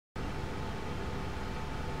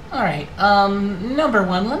All right. Number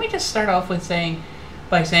one, let me just start off with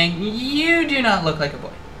by saying you do not look like a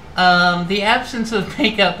boy. The absence of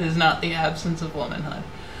makeup is not the absence of womanhood.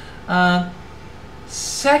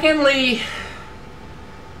 Secondly,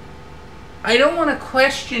 I don't want to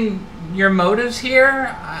question your motives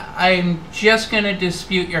here. I'm just going to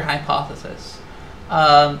dispute your hypothesis.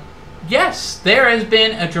 Yes, there has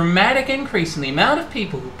been a dramatic increase in the amount of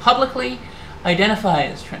people who publicly identify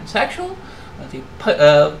as transsexual,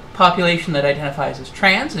 the population that identifies as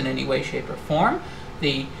trans in any way, shape, or form,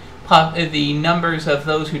 the numbers of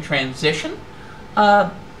those who transition.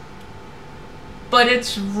 But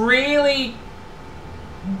it's really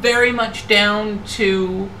very much down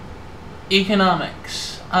to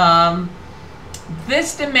economics.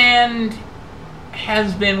 This demand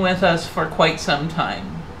has been with us for quite some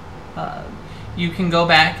time. You can go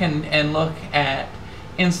back and look at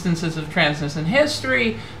instances of transness in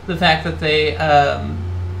history. The fact that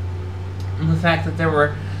there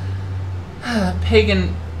were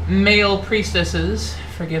pagan male priestesses,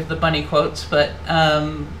 forgive the bunny quotes, but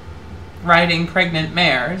riding pregnant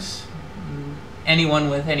mares. Anyone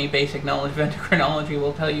with any basic knowledge of endocrinology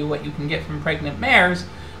will tell you what you can get from pregnant mares,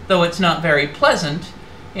 though it's not very pleasant.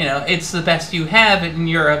 You know, it's the best you have in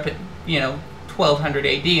Europe at, 1200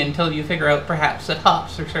 AD until you figure out perhaps that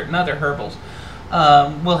hops or certain other herbals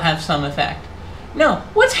will have some effect. No,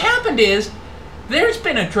 what's happened is there's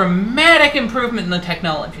been a dramatic improvement in the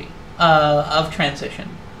technology of transition.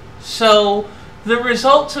 So the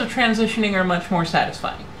results of transitioning are much more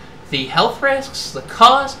satisfying. The health risks, the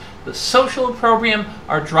cost, the social opprobrium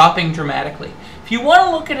are dropping dramatically. If you want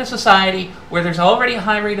to look at a society where there's already a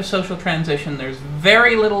high rate of social transition, there's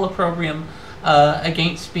very little opprobrium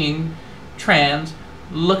against being trans,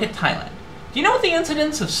 look at Thailand. Do you know what the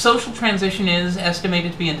incidence of social transition is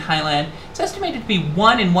estimated to be in Thailand? It's estimated to be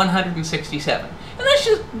 1 in 167. And that's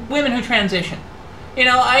just women who transition.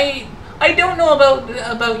 I don't know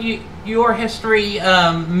about your history.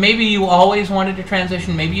 Maybe you always wanted to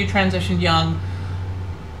transition. Maybe you transitioned young.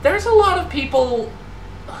 There's a lot of people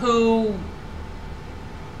who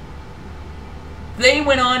they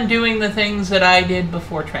went on doing the things that I did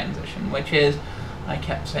before transition, which is I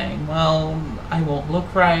kept saying, well, I won't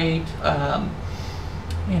look right.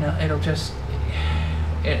 It'll just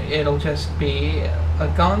be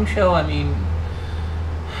a gong show. I mean,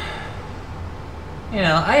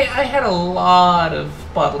 I had a lot of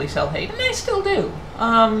bodily self-hate, and I still do.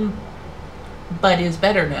 But it's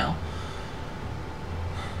better now.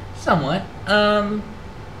 Somewhat. And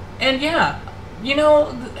yeah,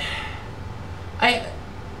 I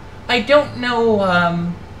don't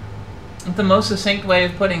know the most succinct way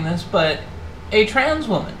of putting this, but a trans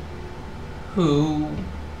woman who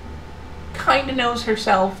kind of knows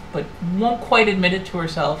herself but won't quite admit it to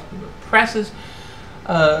herself, who represses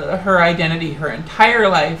her identity her entire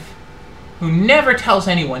life, who never tells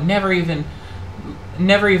anyone, never even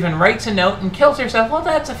writes a note and kills herself, well,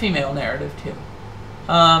 that's a female narrative too.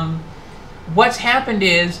 What's happened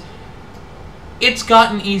is it's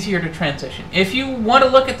gotten easier to transition. If you want to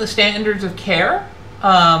look at the standards of care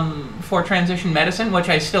for transition medicine, which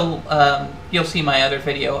I still, you'll see my other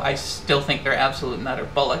video, I still think they're absolute and utter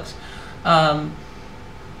bullocks. The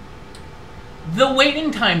waiting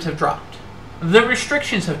times have dropped. The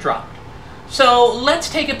restrictions have dropped. So let's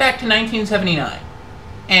take it back to 1979.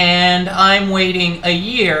 And I'm waiting a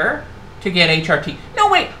year to get HRT.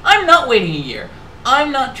 No, wait, I'm not waiting a year.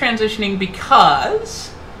 I'm not transitioning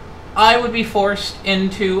because I would be forced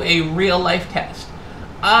into a real-life test.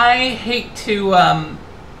 I hate to, oh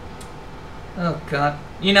God.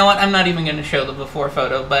 You know what? I'm not even going to show the before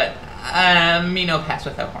photo, but me no pass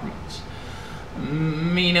without hormones.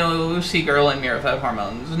 Me no see girl and me without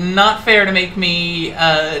hormones. Not fair to make me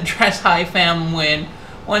dress high femme when,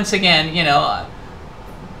 once again,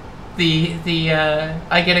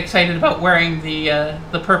 I get excited about wearing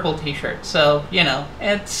the purple t-shirt. So,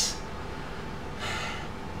 it's...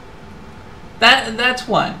 That's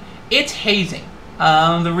one. It's hazing.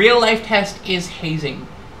 The real-life test is hazing,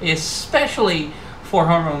 especially for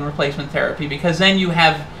hormone replacement therapy, because then you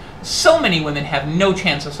have... So many women have no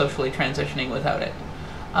chance of socially transitioning without it.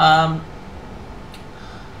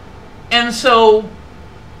 And so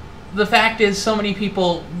the fact is so many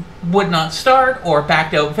people would not start or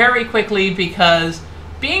backed out very quickly because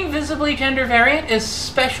being visibly gender variant,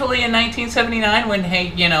 especially in 1979 when,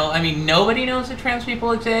 hey, nobody knows that trans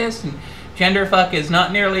people exist and gender fuck is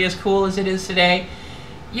not nearly as cool as it is today.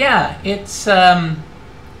 Yeah, it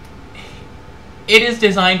is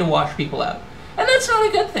designed to wash people out. And that's not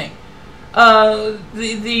a good thing.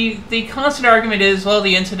 The constant argument is, well,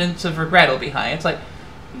 the incidence of regret will be high. It's like,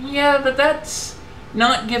 yeah, but that's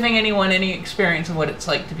not giving anyone any experience of what it's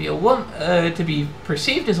like to be a woman, to be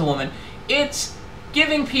perceived as a woman. It's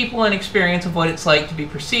giving people an experience of what it's like to be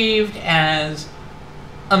perceived as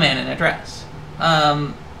a man in a dress,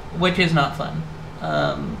 which is not fun.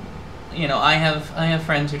 You know, I have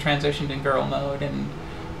friends who transitioned in girl mode, and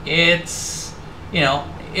it's, you know,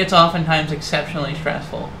 it's oftentimes exceptionally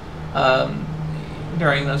stressful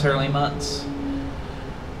during those early months.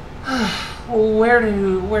 Where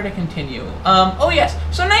to continue? Oh yes,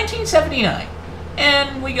 so 1979,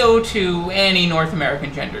 and we go to any North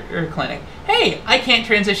American gender clinic. Hey, I can't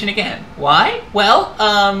transition again. Why? Well,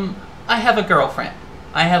 I have a girlfriend.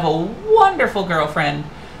 I have a wonderful girlfriend.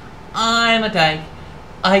 I'm a dyke.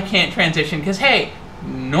 I can't transition because, hey,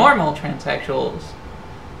 normal transsexuals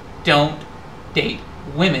don't date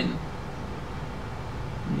women.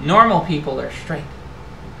 Normal people are straight.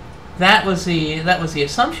 That was the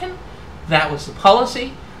assumption. That was the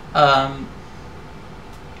policy. And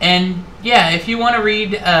yeah, if you want to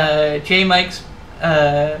read J. Mike's,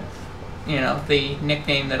 you know, the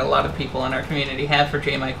nickname that a lot of people in our community have for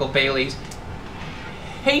J. Michael Bailey's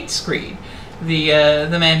hate screed, the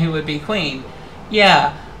man who would be queen.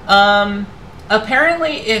 Yeah.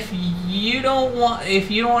 Apparently, if you don't want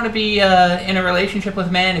to be in a relationship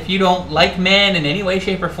with men, if you don't like men in any way,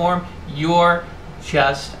 shape, or form, you're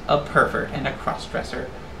just a pervert and a cross-dresser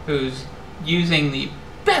who's using the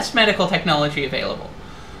best medical technology available.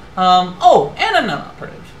 Oh, and a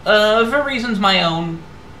non-operative. For reasons my own,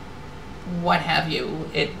 what have you,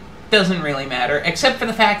 it doesn't really matter, except for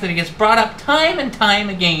the fact that it gets brought up time and time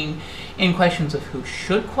again in questions of who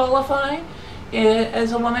should qualify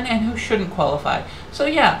as a woman and who shouldn't qualify. So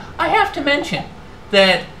yeah, I have to mention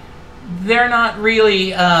that they're not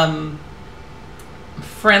really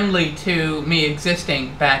friendly to me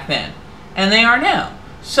existing back then, and they are now.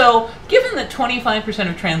 So given that 25%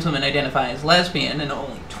 of trans women identify as lesbian and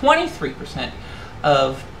only 23%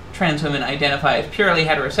 of trans women identify as purely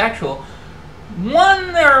heterosexual,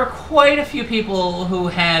 one, there are quite a few people who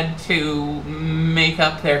had to make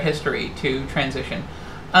up their history to transition.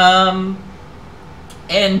 And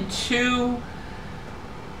two,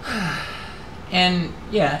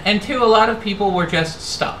 a lot of people were just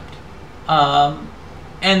stopped.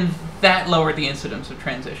 And that lowered the incidence of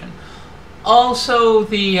transition. Also,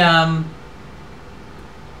 a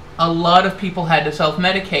lot of people had to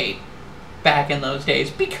self-medicate back in those days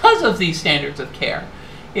because of these standards of care.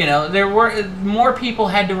 You know, there were more people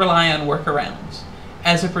had to rely on workarounds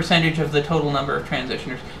as a percentage of the total number of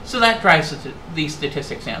transitioners. So that drives these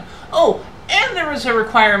statistics down. Oh, and there was a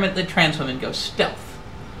requirement that trans women go stealth.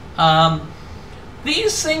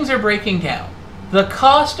 These things are breaking down. The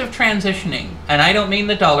cost of transitioning, and I don't mean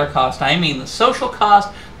the dollar cost, I mean the social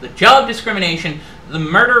cost, the job discrimination, the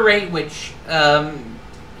murder rate, which,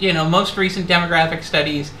 you know, most recent demographic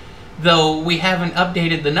studies, though we haven't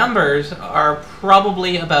updated the numbers, are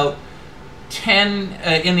probably about 10,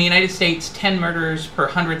 in the United States, 10 murders per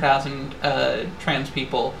 100,000 trans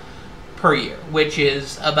people per year, which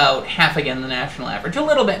is about half again the national average, a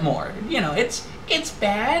little bit more. You know, it's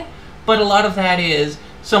bad, but a lot of that is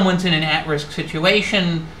someone's in an at-risk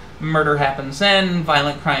situation, murder happens then,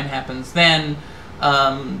 violent crime happens then.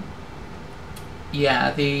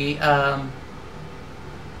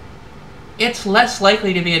 It's less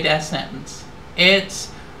likely to be a death sentence.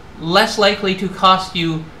 It's less likely to cost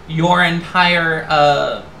you your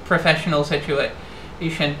entire professional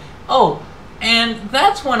situation. Oh, and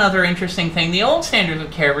that's one other interesting thing. The old standards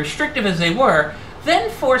of care, restrictive as they were,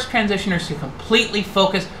 then forced transitioners to completely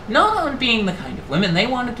focus not on being the kind of women they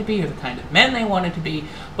wanted to be or the kind of men they wanted to be,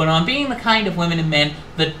 but on being the kind of women and men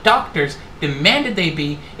the doctors demanded they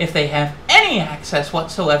be if they have any access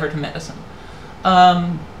whatsoever to medicine.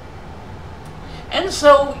 And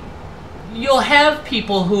so you'll have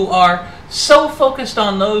people who are so focused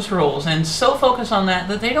on those roles and so focused on that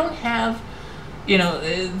they don't have, you know,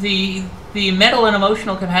 the mental and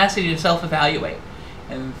emotional capacity to self-evaluate.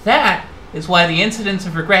 And that is why the incidence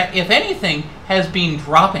of regret, if anything, has been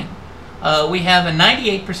dropping. We have a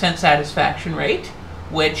 98% satisfaction rate,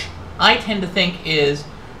 which I tend to think is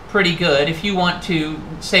pretty good. If you want to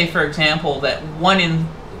say, for example, that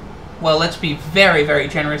well, let's be very, very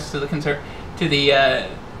generous to the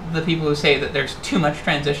people who say that there's too much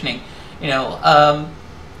transitioning. You know,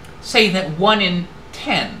 say that 1 in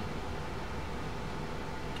 10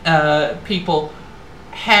 people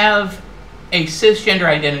have a cisgender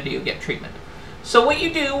identity who get treatment. So what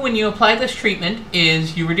you do when you apply this treatment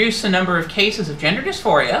is you reduce the number of cases of gender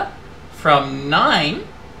dysphoria from 9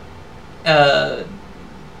 in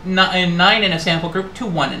a sample group to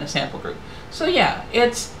 1 in a sample group. So yeah,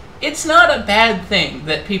 it's not a bad thing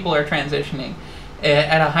that people are transitioning.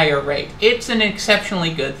 at a higher rate. It's an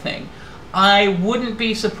exceptionally good thing. I wouldn't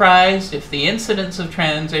be surprised if the incidence of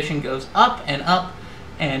transition goes up and up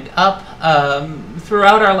and up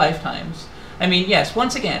throughout our lifetimes. I mean, yes,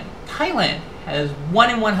 once again, Thailand has 1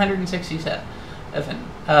 in 167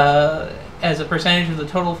 as a percentage of the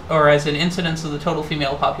total, or as an incidence of the total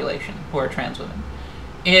female population who are trans women.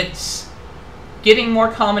 It's getting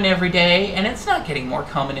more common every day, and it's not getting more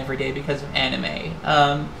common every day because of anime.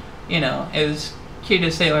 You know, as cute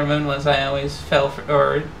as Sailor Moon was, I always fell for,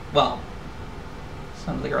 or, well,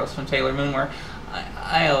 some of the girls from Sailor Moon were,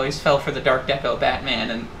 I always fell for the Dark Deco Batman,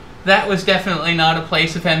 and that was definitely not a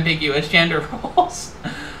place of ambiguous gender roles.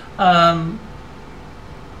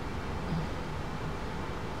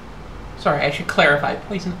 Sorry, I should clarify.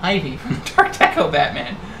 Poison Ivy from the Dark Deco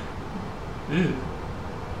Batman. Ew.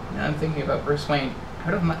 Now I'm thinking about Bruce Wayne.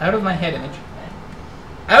 Out of my head, Image.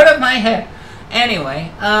 Out of my head.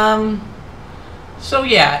 Anyway, so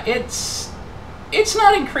yeah, it's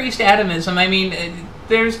not increased atomism. I mean,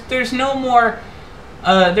 there's no more,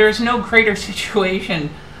 there's no greater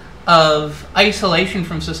situation of isolation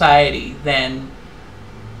from society than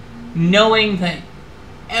knowing that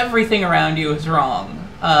everything around you is wrong.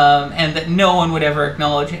 And that no one would ever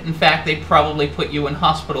acknowledge it. In fact, they'd probably put you in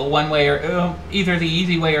hospital one way or either the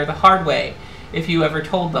easy way or the hard way if you ever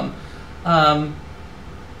told them. And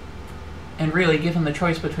really, given the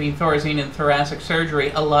choice between Thorazine and thoracic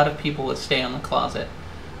surgery, a lot of people would stay on the closet.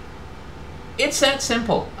 It's that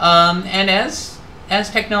simple. And as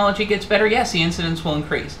technology gets better, yes, the incidence will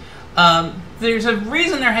increase. There's a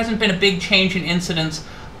reason there hasn't been a big change in incidence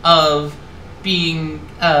of being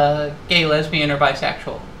gay, lesbian, or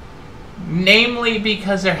bisexual. Namely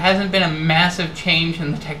because there hasn't been a massive change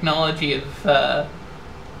in the technology of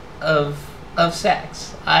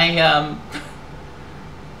sex.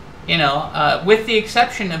 With the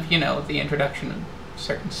exception of, the introduction of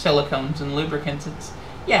certain silicones and lubricants,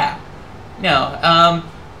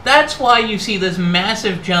 that's why you see this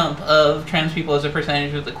massive jump of trans people as a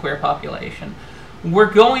percentage of the queer population.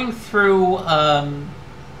 We're going through a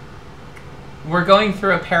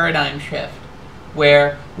paradigm shift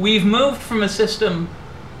where we've moved from a system.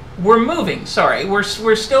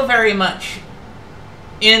 We're still very much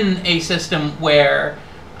in a system where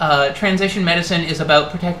transition medicine is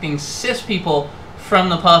about protecting cis people from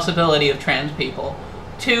the possibility of trans people,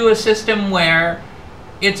 to a system where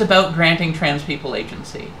it's about granting trans people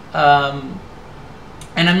agency. And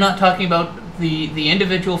I'm not talking about the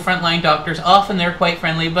individual frontline doctors. Often they're quite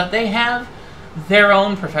friendly, but they have their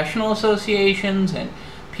own professional associations and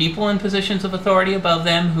people in positions of authority above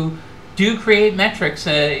them who do create metrics,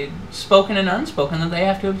 spoken and unspoken, that they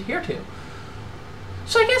have to adhere to.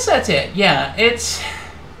 So I guess that's it. Yeah, it's,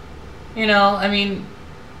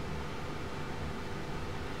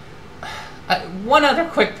 one other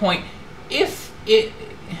quick point. If it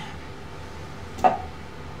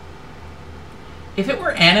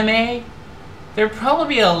were anime, there'd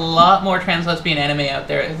probably be a lot more trans lesbian anime out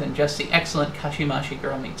there than just the excellent Kashimashi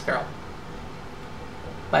Girl Meets Girl.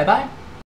 Bye-bye.